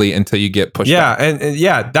regularly until you get pushed. Yeah, and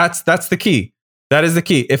that's the key. That is the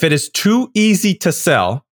key. If it is too easy to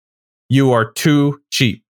sell, you are too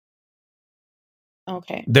cheap.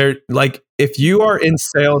 Okay. They're like, if you are in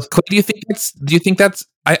sales, do you think that's?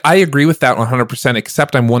 I agree with that 100%.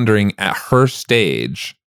 Except I'm wondering, at her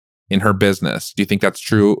stage in her business, do you think that's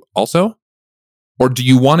true also? Or do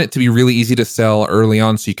you want it to be really easy to sell early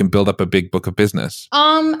on so you can build up a big book of business?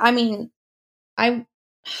 I mean, I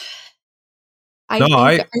No,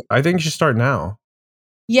 think I think you should start now.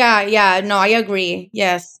 yeah, no, I agree.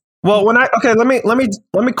 Yes. Well, let me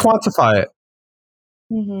quantify it.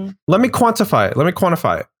 Mhm. Let me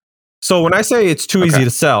quantify it. So when I say it's too easy to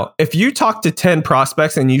sell, if you talk to 10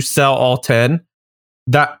 prospects and you sell all 10,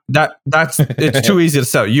 that's it's too easy to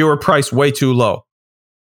sell. You were priced way too low.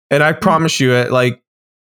 And I promise you, at like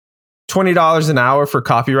 $20 an hour for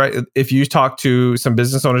copyright, if you talk to some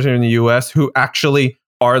business owners here in the US who actually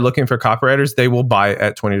are looking for copywriters, they will buy it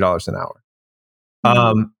at $20 an hour.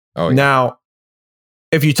 Now,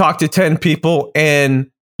 if you talk to 10 people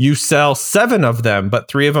and you sell 7 of them, but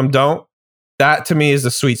 3 of them don't, that to me is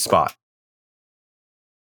the sweet spot.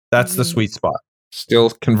 That's the sweet spot. Still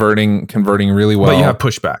converting really well. But you have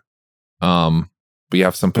pushback. But you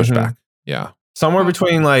have some pushback. Yeah. Somewhere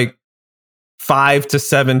between like 5 to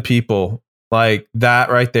 7 people, like that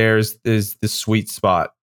right there is the sweet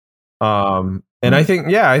spot. And I think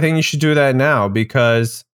you should do that now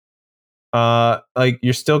because like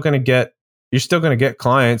you're still going to get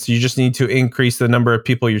clients. You just need to increase the number of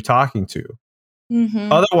people you're talking to.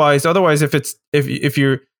 Mm-hmm. Otherwise, if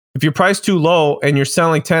you're priced too low and you're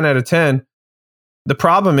selling 10 out of 10, the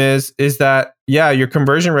problem is that your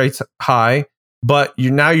conversion rate's high, but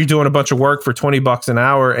you're doing a bunch of work for $20 an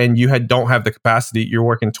hour and you don't have the capacity. You're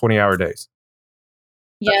working 20-hour days.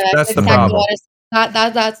 Yeah, that's exactly the problem.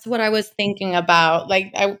 That's what I was thinking about.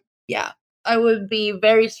 Like, I would be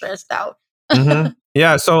very stressed out. Mm-hmm.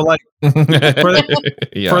 Yeah. So like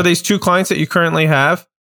for these 2 clients that you currently have,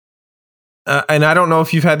 and I don't know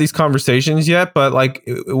if you've had these conversations yet, but like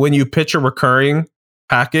when you pitch a recurring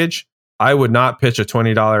package, I would not pitch a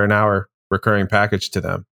 $20 an hour recurring package to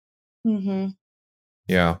them. Mm-hmm.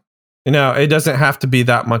 Yeah. It doesn't have to be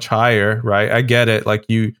that much higher, right? I get it. Like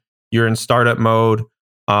you're in startup mode.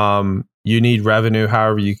 You need revenue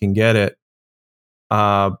however you can get it.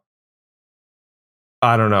 I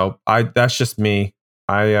don't know. That's just me.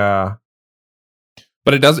 But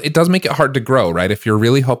it does make it hard to grow, right? If you're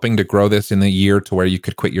really hoping to grow this in a year to where you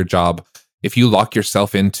could quit your job, if you lock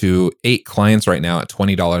yourself into 8 clients right now at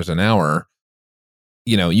 $20 an hour,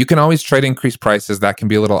 you can always try to increase prices. That can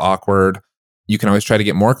be a little awkward. You can always try to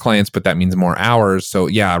get more clients, but that means more hours. So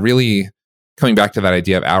yeah, really coming back to that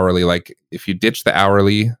idea of hourly, like if you ditch the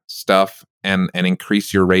hourly stuff and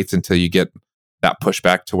increase your rates until you get that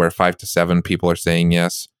pushback to where 5 to 7 people are saying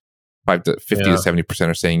yes, 50 to 70%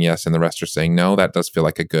 are saying yes, and the rest are saying no. That does feel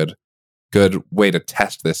like a good way to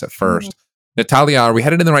test this at first. Mm-hmm. Natalia, are we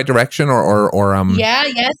headed in the right direction, or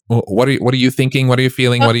yes. What are you thinking? What are you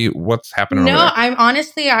feeling? What's happening? No, over there? I'm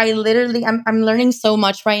honestly, I'm learning so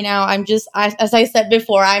much right now. I'm just, as I said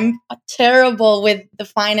before, I'm terrible with the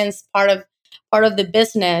finance part of the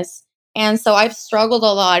business, and so I've struggled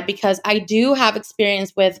a lot because I do have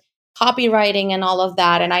experience with copywriting and all of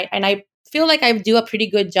that, and I feel like I do a pretty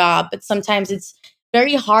good job, but sometimes it's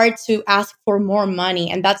very hard to ask for more money,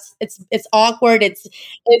 and it's awkward, it's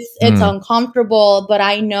uncomfortable, but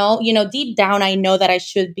I know, deep down I know that I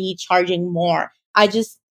should be charging more. I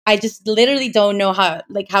just literally don't know how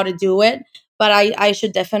to do it, but I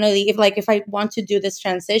should definitely, if I want to do this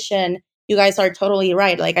transition, you guys are totally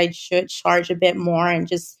right. Like I should charge a bit more and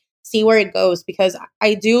just see where it goes, because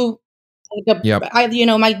I do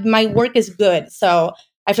my work is good, so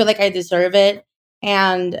I feel like I deserve it.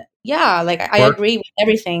 And yeah, like I agree with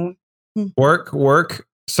everything. Work.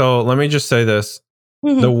 So let me just say this.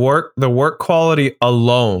 Mm-hmm. The work quality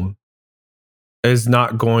alone is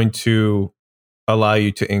not going to allow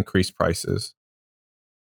you to increase prices.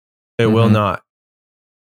 It will not.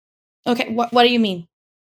 Okay, what do you mean?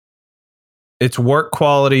 It's work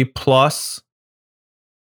quality plus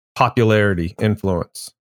popularity,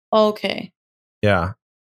 influence. Okay. Yeah.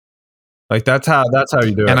 Like that's how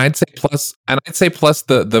you do it. And I'd say plus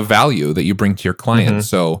the value that you bring to your client. Mm-hmm.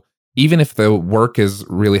 So even if the work is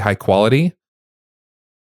really high quality,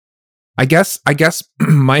 I guess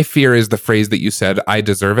my fear is the phrase that you said, I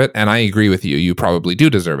deserve it, and I agree with you. You probably do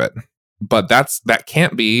deserve it. But that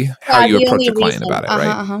can't be how you approach a client about it,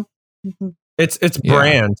 right? Mm-hmm. It's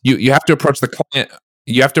brand. You have to approach the client.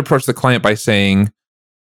 You have to approach the client by saying,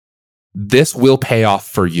 this will pay off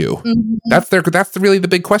for you. Mm-hmm. That's really the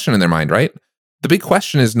big question in their mind, right? The big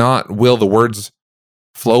question is not, will the words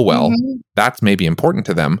flow well? Mm-hmm. That's maybe important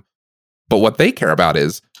to them. But what they care about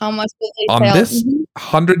is, how much will they on sell? this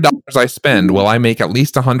 $100 I spend, will I make at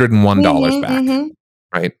least $101 back?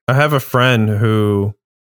 Right? I have a friend who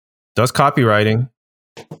does copywriting.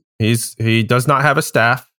 He does not have a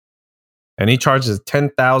staff, and he charges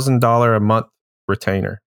 $10,000 a month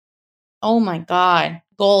retainer. Oh my God.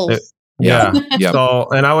 Goals. Yeah. Yep. So,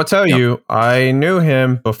 and I will tell Yep. you, I knew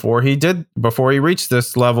him before he reached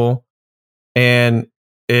this level, and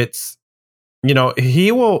it's,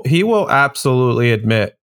 he will absolutely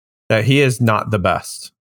admit that he is not the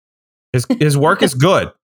best. His work is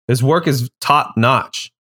good. His work is top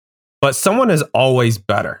notch, but someone is always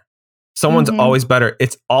better. Someone's Mhm. always better.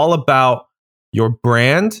 It's all about your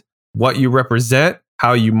brand, what you represent,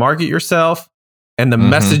 how you market yourself, and the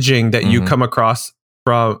Mhm. messaging that you Mhm. come across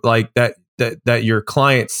from like that your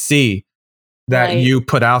clients see that Right. you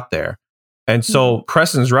put out there. And so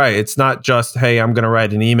Preston's right. It's not just, hey, I'm going to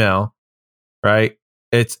write an email, right?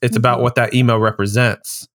 It's about Mhm. what that email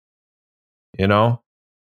represents, you know?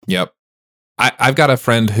 Yep. I've got a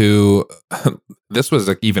friend who, this was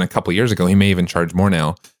even a couple years ago. He may even charge more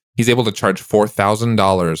now. He's able to charge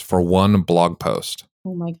 $4,000 for one blog post.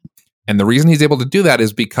 Oh my God. And the reason he's able to do that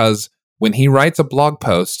is because when he writes a blog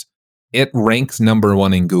post, it ranks number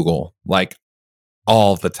one in Google, like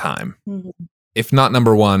all the time. Mhm. If not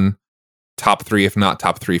number one, top three, if not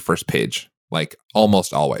top three, first page, like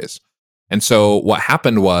almost always. And so what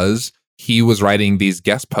happened was he was writing these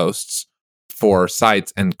guest posts for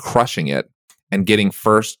sites and crushing it and getting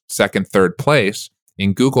first, second, third place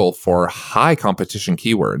in Google for high competition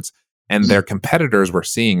keywords. And their competitors were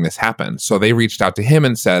seeing this happen. So they reached out to him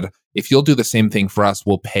and said, if you'll do the same thing for us,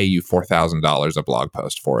 we'll pay you $4,000 a blog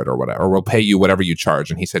post for it or whatever, or we'll pay you whatever you charge.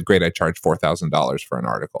 And he said, great, I charge $4,000 for an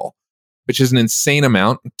article, which is an insane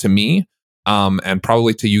amount to me. And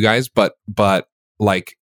probably to you guys, but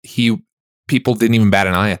like people didn't even bat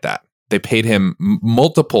an eye at that. They paid him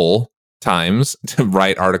multiple times to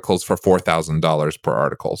write articles for $4,000 per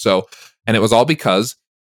article. So, and it was all because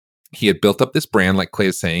he had built up this brand, like Clay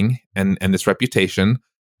is saying, and this reputation,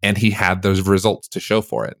 and he had those results to show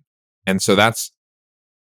for it. And so that's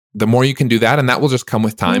the more you can do that, and that will just come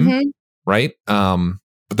with time, Mhm. right?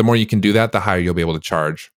 But the more you can do that, the higher you'll be able to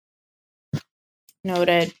charge.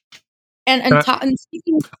 Noted. And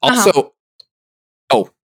speaking. Also,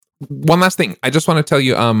 one last thing. I just want to tell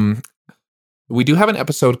you, we do have an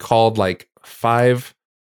episode called like 5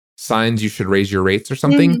 signs you should raise your rates or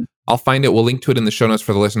something. Mhm. I'll find it. We'll link to it in the show notes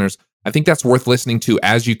for the listeners. I think that's worth listening to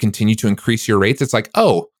as you continue to increase your rates. It's like,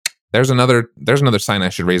 oh, there's another sign I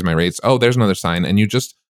should raise my rates. Oh, there's another sign. And you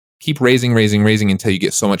just keep raising until you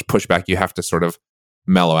get so much pushback you have to sort of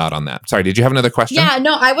mellow out on that. Sorry, did you have another question? Yeah,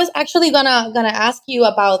 no, I was actually gonna ask you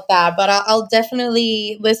about that, but I'll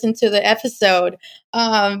definitely listen to the episode.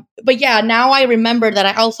 But yeah, now I remember that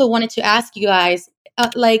I also wanted to ask you guys,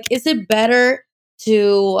 like, is it better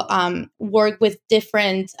to work with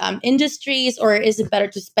different industries, or is it better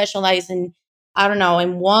to specialize in, I don't know,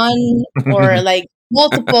 in one or like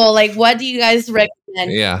multiple? Like, what do you guys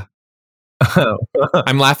recommend? Yeah.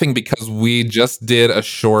 I'm laughing because we just did a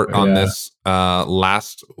short on this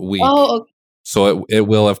last week. Oh, okay. So it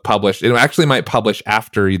will have published. It actually might publish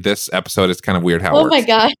after this episode. It's kind of weird how it Oh works. my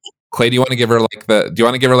God. Clay, do you want to give her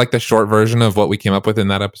the short version of what we came up with in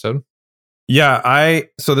that episode? Yeah,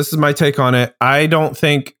 so this is my take on it. I don't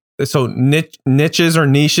think so. Niches or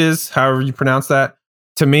niches, however you pronounce that,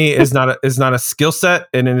 to me is not a skill set,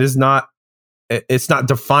 and it's not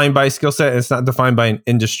defined by a skill set, and it's not defined by an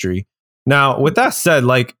industry. Now, with that said,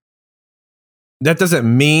 like, that doesn't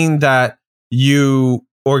mean that you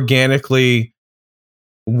organically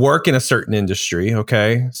work in a certain industry.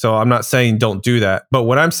 Okay, so I'm not saying don't do that, but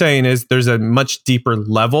what I'm saying is there's a much deeper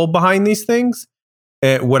level behind these things.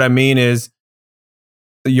 What I mean is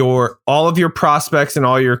all of your prospects and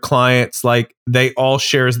all your clients, like, they all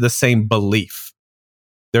share the same belief.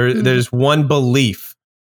 There's one belief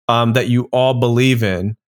that you all believe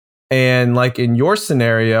in, and like in your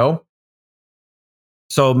scenario,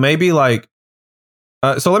 so maybe like,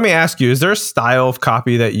 so let me ask you: is there a style of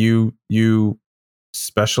copy that you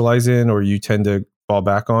specialize in, or you tend to fall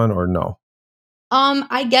back on, or no?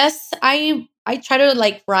 I guess I try to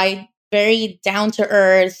like write very down to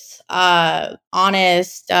earth,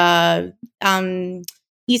 honest,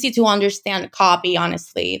 easy to understand copy.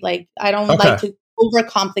 Honestly, like I don't like to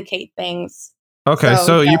overcomplicate things. Okay,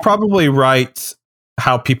 so you probably write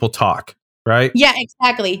how people talk, right? Yeah,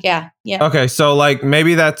 exactly. Yeah. Okay, so like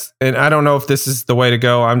maybe that's, and I don't know if this is the way to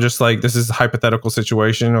go. I'm just like, this is a hypothetical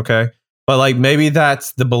situation, okay? But like maybe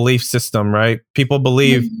that's the belief system, right? People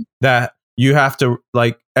believe that you have to,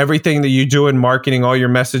 like, everything that you do in marketing, all your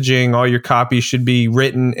messaging, all your copy should be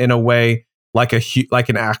written in a way like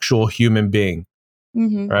an actual human being,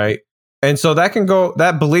 right? And so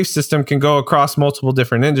that belief system can go across multiple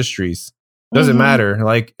different industries. Doesn't matter,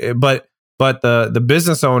 like, but the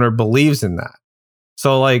business owner believes in that.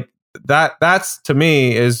 So like that's to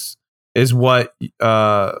me is what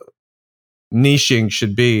niching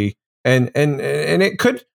should be, and it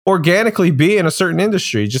could organically be in a certain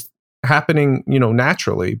industry, just happening,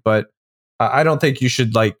 naturally. But I don't think you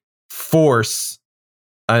should like force,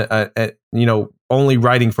 only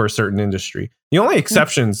writing for a certain industry. The only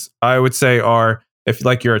exceptions I would say are if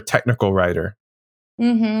like you're a technical writer,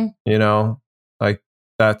 like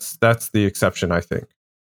that's the exception, I think.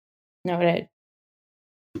 Noted.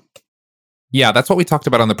 Yeah, that's what we talked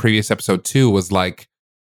about on the previous episode too, was like,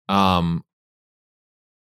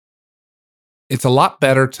 it's a lot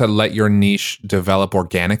better to let your niche develop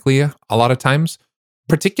organically a lot of times,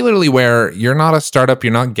 particularly where you're not a startup,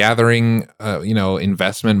 you're not gathering,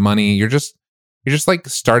 investment money. You're just like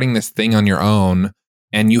starting this thing on your own,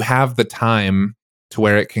 and you have the time to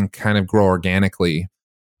where it can kind of grow organically.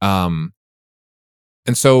 And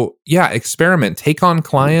so, yeah, experiment, take on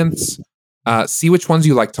clients, see which ones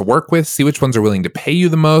you like to work with, see which ones are willing to pay you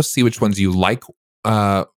the most, see which ones you like,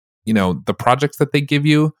 the projects that they give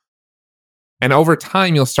you. And over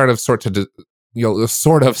time, you'll sort of start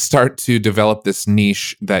to develop this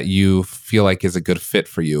niche that you feel like is a good fit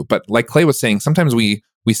for you. But like Clay was saying, sometimes we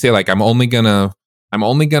say like, I'm only gonna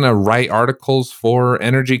write articles for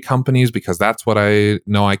energy companies because that's what I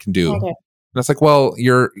know I can do. Okay. And it's like, well,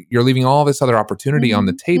 you're leaving all this other opportunity on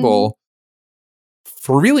the table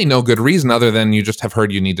for really no good reason other than you just have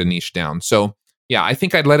heard you need to niche down. So yeah, I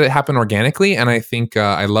think I'd let it happen organically. And I think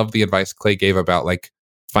I love the advice Clay gave about like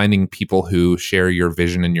finding people who share your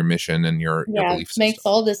vision and your mission and your belief system. Makes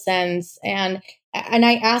all the sense. And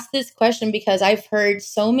I ask this question because I've heard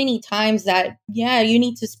so many times that, you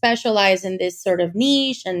need to specialize in this sort of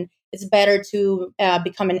niche, and it's better to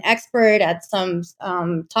become an expert at some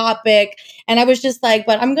topic. And I was just like,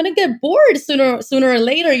 but I'm going to get bored sooner or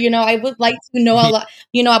later. I would like to know a lot,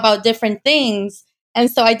 about different things. And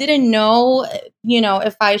so I didn't know,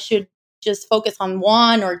 if I should just focus on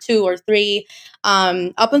one or two or three.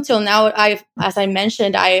 Up until now, as I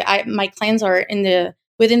mentioned, my clients are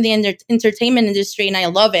within the entertainment industry, and I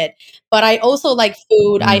love it. But I also like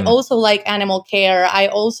food. I also like animal care. I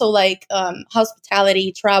also like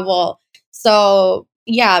hospitality, travel. So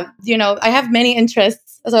I have many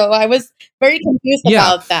interests. So I was very confused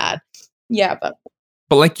about that. Yeah,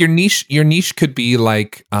 but like your niche could be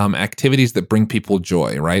like activities that bring people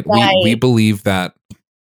joy, right? We believe that,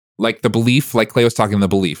 like the belief, like Clay was talking, the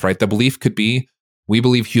belief, right? The belief could be, we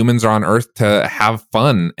believe humans are on Earth to have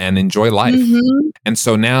fun and enjoy life. And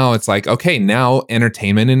so now it's like, okay, now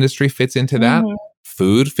entertainment industry fits into that.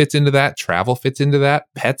 Food fits into that. Travel fits into that.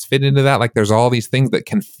 Pets fit into that. Like there's all these things that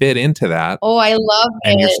can fit into that. Oh, I love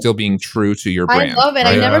it. And you're still being true to your brand. I love it.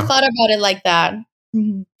 Right? I never thought about it like that.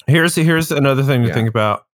 Here's another thing to think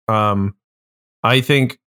about. I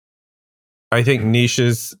think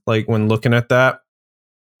niches, like when looking at that,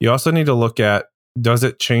 you also need to look at, does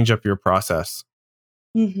it change up your process?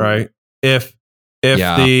 Right? If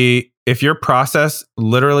your process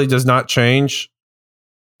literally does not change,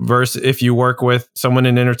 versus if you work with someone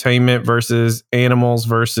in entertainment versus animals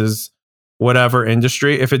versus whatever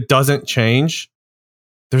industry, if it doesn't change,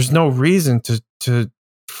 there's no reason to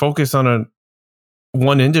focus on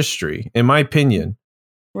one industry, in my opinion.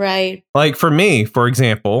 Right. Like for me, for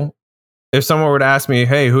example, if someone were to ask me,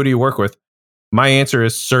 hey, who do you work with? My answer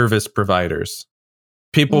is service providers,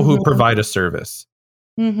 people who provide a service.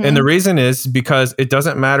 And the reason is because it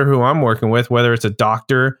doesn't matter who I'm working with, whether it's a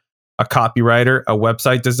doctor, a copywriter, a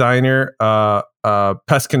website designer, a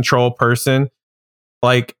pest control person.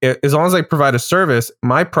 Like as long as I provide a service,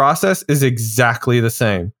 my process is exactly the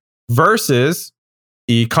same. Versus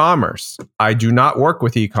e-commerce. I do not work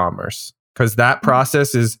with e-commerce because that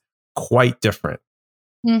process is quite different.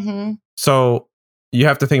 So you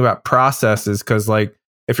have to think about processes, because like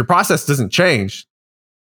if your process doesn't change,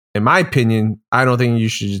 in my opinion, I don't think you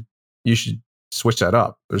should switch that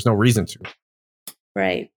up. There's no reason to.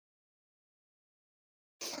 Right.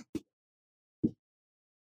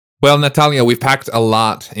 Well, Natalia, we've packed a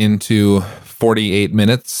lot into 48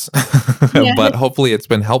 minutes, but hopefully it's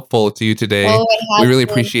been helpful to you today. We really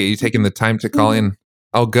appreciate you taking the time to call in.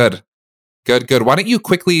 Oh, good. Why don't you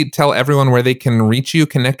quickly tell everyone where they can reach you,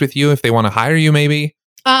 connect with you if they want to hire you, maybe?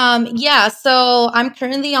 So I'm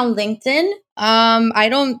currently on LinkedIn.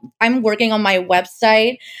 I'm working on my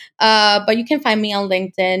website, but you can find me on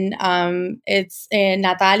LinkedIn. It's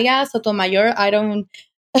Natalia Sotomayor. I don't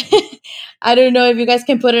know if you guys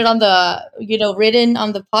can put it on the, written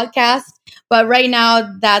on the podcast, but right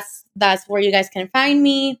now that's where you guys can find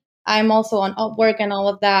me. I'm also on Upwork and all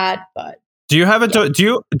of that, but do you have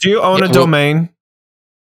do you own a domain?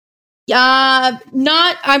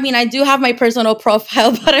 Not. I mean, I do have my personal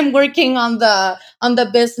profile, but I'm working on the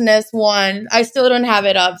business one. I still don't have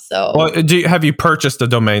it up. So, Well, have you purchased a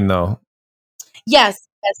domain though? yes.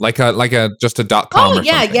 Like a just a .com. Oh or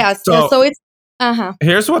yeah, something. yes. So- So it's uh-huh.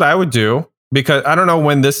 Here's what I would do, because I don't know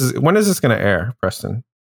when is this going to air, Preston?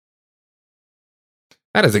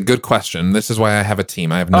 That is a good question. This is why I have a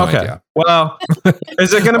team. I have no idea. Well,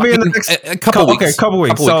 is it going to be in the next a couple weeks? Okay, couple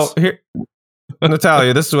weeks. So here,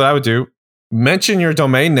 Natalia, this is what I would do. Mention your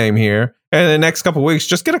domain name here, and in the next couple weeks,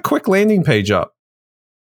 just get a quick landing page up.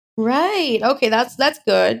 Right. Okay, that's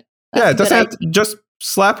good. Yeah, it That's a doesn't good have to, just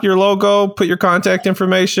slap your logo, put your contact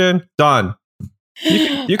information, done.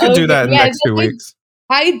 You can do Okay, that in the yeah, next 2 weeks.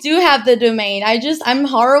 I do have the domain. I'm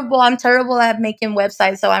horrible. I'm terrible at making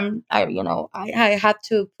websites. So I have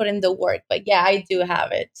to put in the work. But yeah, I do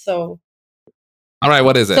have it. So All right,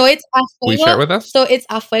 what is it? so it's Will you share it with us? So it's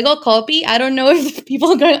Afuego Copy. I don't know if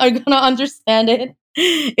people are gonna understand it.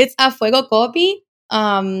 It's afuegocopy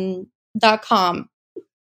 .com.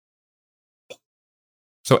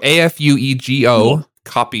 So AFUEGO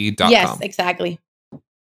copy.com. Yes, exactly.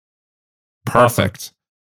 Perfect.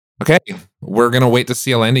 Okay, we're gonna wait to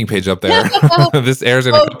see a landing page up there. This airs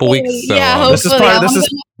in a couple Okay, weeks. So yeah, This is hopefully.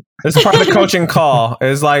 this is part of the coaching call.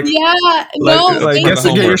 It's like Yeah, no, like thank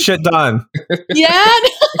get you. your shit done. Yeah,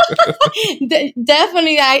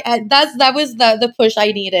 definitely. That was the push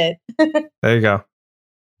I needed. There you go.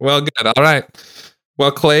 well, good. All right.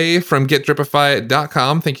 Well, Clay from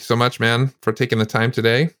GetDripify.com, thank you so much, man, for taking the time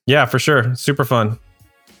today. Yeah, for sure. Super fun.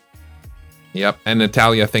 Yep. And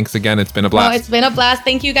Natalia, thanks again. It's been a Oh, blast. it's been a blast.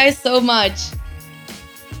 Thank you guys so much.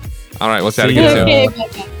 All right, we'll chat See again ya. soon. Okay,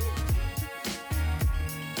 bye-bye.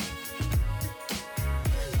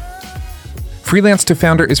 Freelance to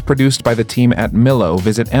Founder is produced by the team at Millo.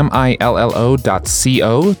 Visit millo.co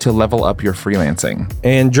to level up your freelancing.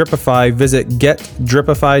 And Dripify, visit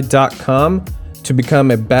getdripify.com to become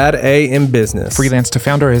a bad A in business. Freelance to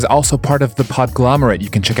Founder is also part of the Podglomerate. You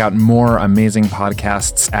can check out more amazing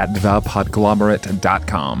podcasts at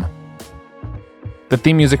thepodglomerate.com. The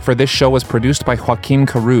theme music for this show was produced by Joaquin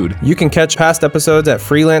Carud. You can catch past episodes at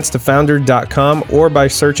freelancetofounder.com or by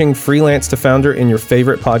searching Freelance to Founder in your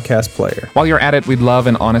favorite podcast player. While you're at it, we'd love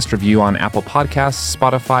an honest review on Apple Podcasts,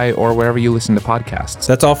 Spotify, or wherever you listen to podcasts.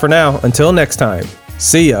 That's all for now. Until next time.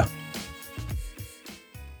 See ya.